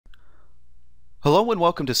Hello and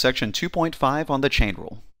welcome to section 2.5 on the chain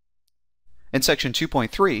rule. In section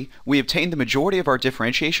 2.3, we obtained the majority of our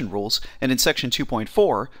differentiation rules, and in section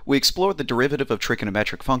 2.4, we explored the derivative of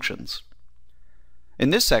trigonometric functions. In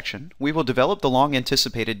this section, we will develop the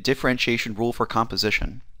long-anticipated differentiation rule for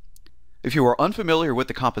composition. If you are unfamiliar with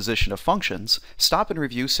the composition of functions, stop and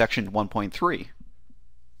review section 1.3.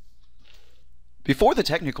 Before the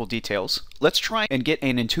technical details, let's try and get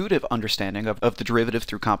an intuitive understanding of the derivative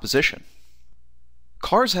through composition.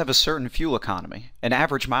 Cars have a certain fuel economy, an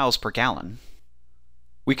average miles per gallon.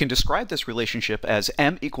 We can describe this relationship as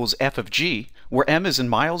m equals f of g, where m is in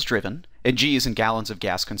miles driven and g is in gallons of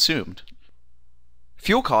gas consumed.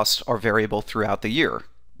 Fuel costs are variable throughout the year.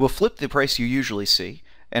 We'll flip the price you usually see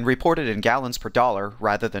and report it in gallons per dollar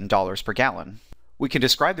rather than dollars per gallon. We can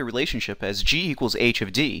describe the relationship as g equals h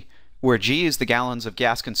of d, where g is the gallons of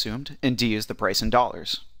gas consumed and d is the price in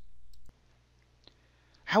dollars.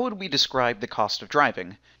 How would we describe the cost of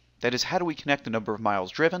driving? That is, how do we connect the number of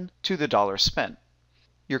miles driven to the dollars spent?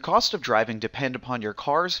 Your cost of driving depend upon your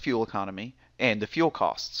car's fuel economy and the fuel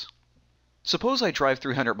costs. Suppose I drive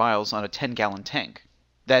 300 miles on a 10-gallon tank.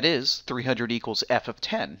 That is, 300 equals f of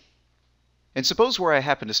 10. And suppose where I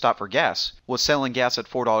happen to stop for gas was selling gas at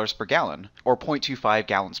 $4 per gallon, or 0.25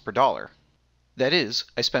 gallons per dollar. That is,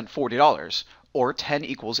 I spent $40, or 10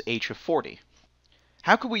 equals h of 40.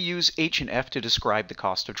 How could we use h and f to describe the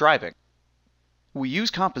cost of driving? We use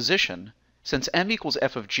composition. Since m equals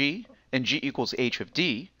f of g and g equals h of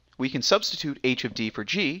d, we can substitute h of d for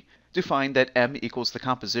g to find that m equals the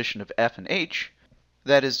composition of f and h.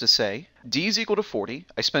 That is to say, d is equal to 40.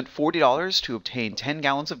 I spent $40 to obtain 10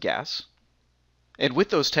 gallons of gas. And with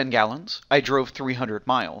those 10 gallons, I drove 300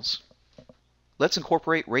 miles. Let's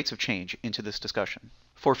incorporate rates of change into this discussion.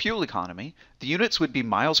 For fuel economy, the units would be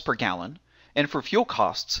miles per gallon, and for fuel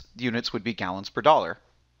costs, the units would be gallons per dollar.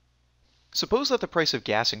 Suppose that the price of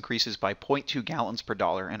gas increases by 0.2 gallons per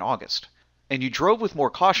dollar in August, and you drove with more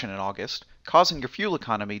caution in August, causing your fuel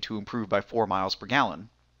economy to improve by 4 miles per gallon.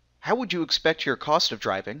 How would you expect your cost of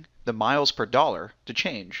driving, the miles per dollar, to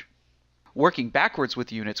change? Working backwards with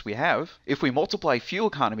the units we have, if we multiply fuel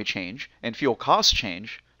economy change and fuel cost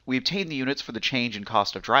change, we obtain the units for the change in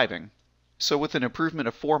cost of driving. So with an improvement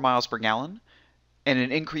of 4 miles per gallon, and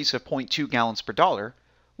an increase of 0.2 gallons per dollar,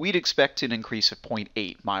 we'd expect an increase of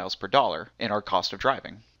 0.8 miles per dollar in our cost of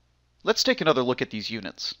driving. Let's take another look at these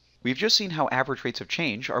units. We've just seen how average rates of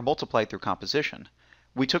change are multiplied through composition.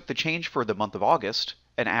 We took the change for the month of August,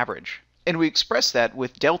 an average, and we expressed that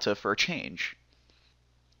with delta for a change.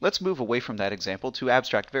 Let's move away from that example to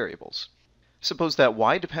abstract variables. Suppose that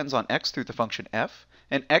y depends on x through the function f,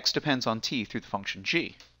 and x depends on t through the function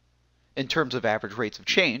g. In terms of average rates of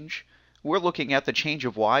change, we're looking at the change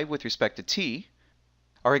of y with respect to t.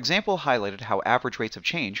 Our example highlighted how average rates of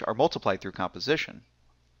change are multiplied through composition.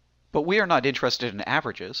 But we are not interested in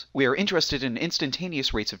averages. We are interested in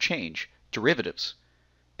instantaneous rates of change, derivatives.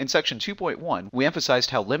 In section 2.1, we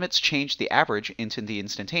emphasized how limits change the average into the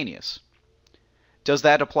instantaneous. Does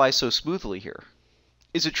that apply so smoothly here?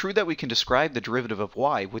 Is it true that we can describe the derivative of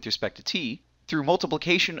y with respect to t through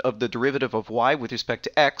multiplication of the derivative of y with respect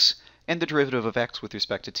to x and the derivative of x with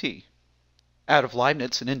respect to t? Out of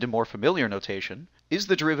Leibniz and into more familiar notation, is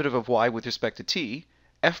the derivative of y with respect to t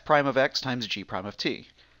f prime of x times g prime of t?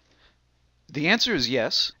 The answer is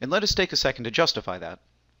yes, and let us take a second to justify that.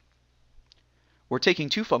 We're taking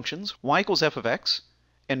two functions, y equals f of x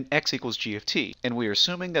and x equals g of t, and we are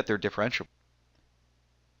assuming that they're differentiable.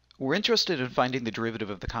 We're interested in finding the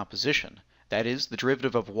derivative of the composition, that is, the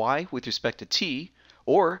derivative of y with respect to t,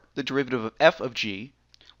 or the derivative of f of g.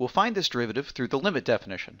 We'll find this derivative through the limit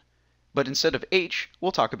definition. But instead of h,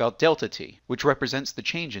 we'll talk about delta t, which represents the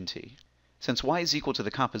change in t. Since y is equal to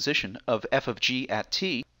the composition of f of g at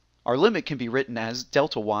t, our limit can be written as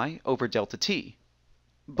delta y over delta t.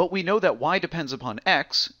 But we know that y depends upon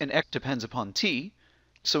x, and x depends upon t,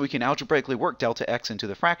 so we can algebraically work delta x into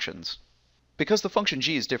the fractions. Because the function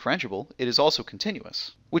g is differentiable, it is also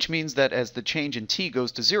continuous, which means that as the change in t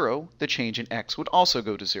goes to 0, the change in x would also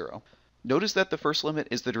go to 0. Notice that the first limit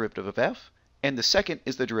is the derivative of f, and the second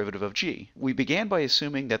is the derivative of g. We began by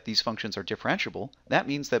assuming that these functions are differentiable. That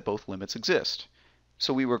means that both limits exist.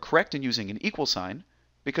 So we were correct in using an equal sign,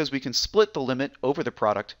 because we can split the limit over the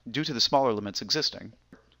product due to the smaller limits existing.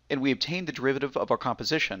 And we obtained the derivative of our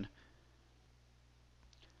composition.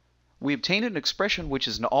 We obtained an expression which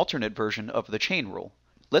is an alternate version of the chain rule.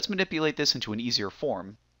 Let's manipulate this into an easier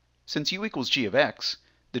form. Since u equals g of x,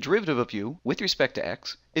 the derivative of u with respect to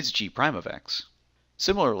x is g prime of x.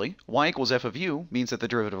 Similarly, y equals f of u means that the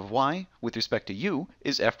derivative of y with respect to u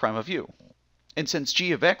is f prime of u. And since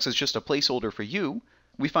g of x is just a placeholder for u,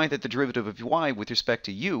 we find that the derivative of y with respect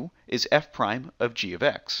to u is f prime of g of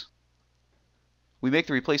x. We make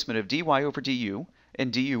the replacement of dy over du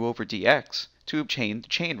and du over dx to obtain the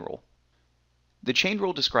chain rule. The chain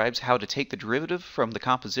rule describes how to take the derivative from the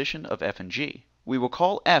composition of f and g. We will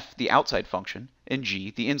call f the outside function and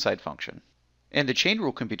g the inside function. And the chain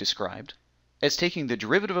rule can be described as taking the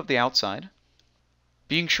derivative of the outside,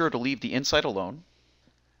 being sure to leave the inside alone,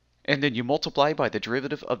 and then you multiply by the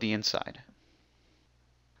derivative of the inside.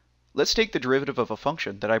 Let's take the derivative of a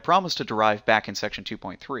function that I promised to derive back in section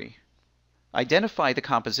 2.3. Identify the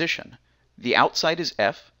composition. The outside is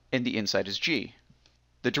f and the inside is g.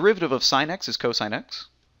 The derivative of sine x is cosine x,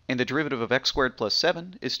 and the derivative of x squared plus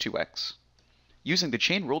 7 is 2x. Using the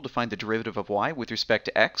chain rule to find the derivative of y with respect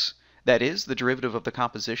to x, that is, the derivative of the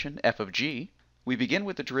composition f of g, we begin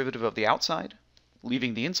with the derivative of the outside,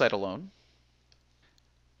 leaving the inside alone,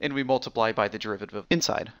 and we multiply by the derivative of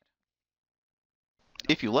inside.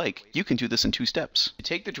 If you like, you can do this in 2 steps. You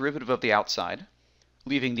take the derivative of the outside,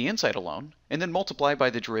 leaving the inside alone, and then multiply by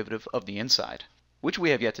the derivative of the inside, which we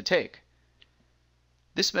have yet to take.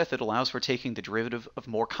 This method allows for taking the derivative of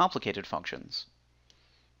more complicated functions.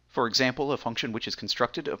 For example, a function which is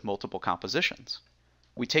constructed of multiple compositions.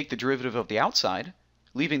 We take the derivative of the outside,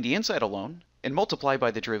 leaving the inside alone, and multiply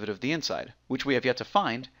by the derivative of the inside, which we have yet to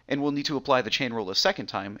find, and will need to apply the chain rule a second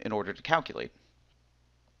time in order to calculate.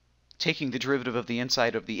 Taking the derivative of the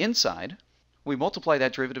inside, we multiply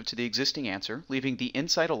that derivative to the existing answer, leaving the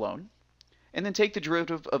inside alone, and then take the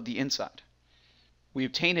derivative of the inside. We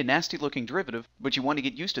obtain a nasty looking derivative, but you want to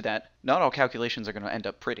get used to that. Not all calculations are going to end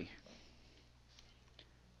up pretty.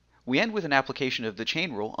 We end with an application of the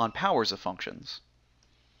chain rule on powers of functions.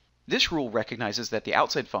 This rule recognizes that the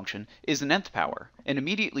outside function is an nth power, and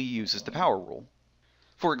immediately uses the power rule.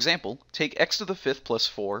 For example, take x to the 5th plus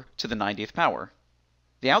 4 to the 90th power.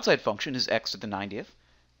 The outside function is x to the 90th,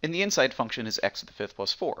 and the inside function is x to the 5th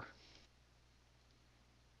plus 4.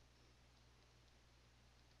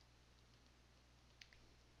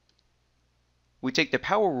 We take the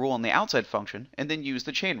power rule on the outside function and then use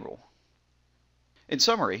the chain rule. In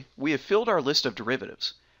summary, we have filled our list of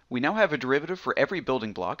derivatives. We now have a derivative for every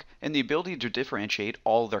building block and the ability to differentiate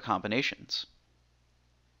all of their combinations.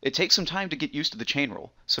 It takes some time to get used to the chain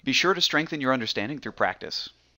rule, so be sure to strengthen your understanding through practice.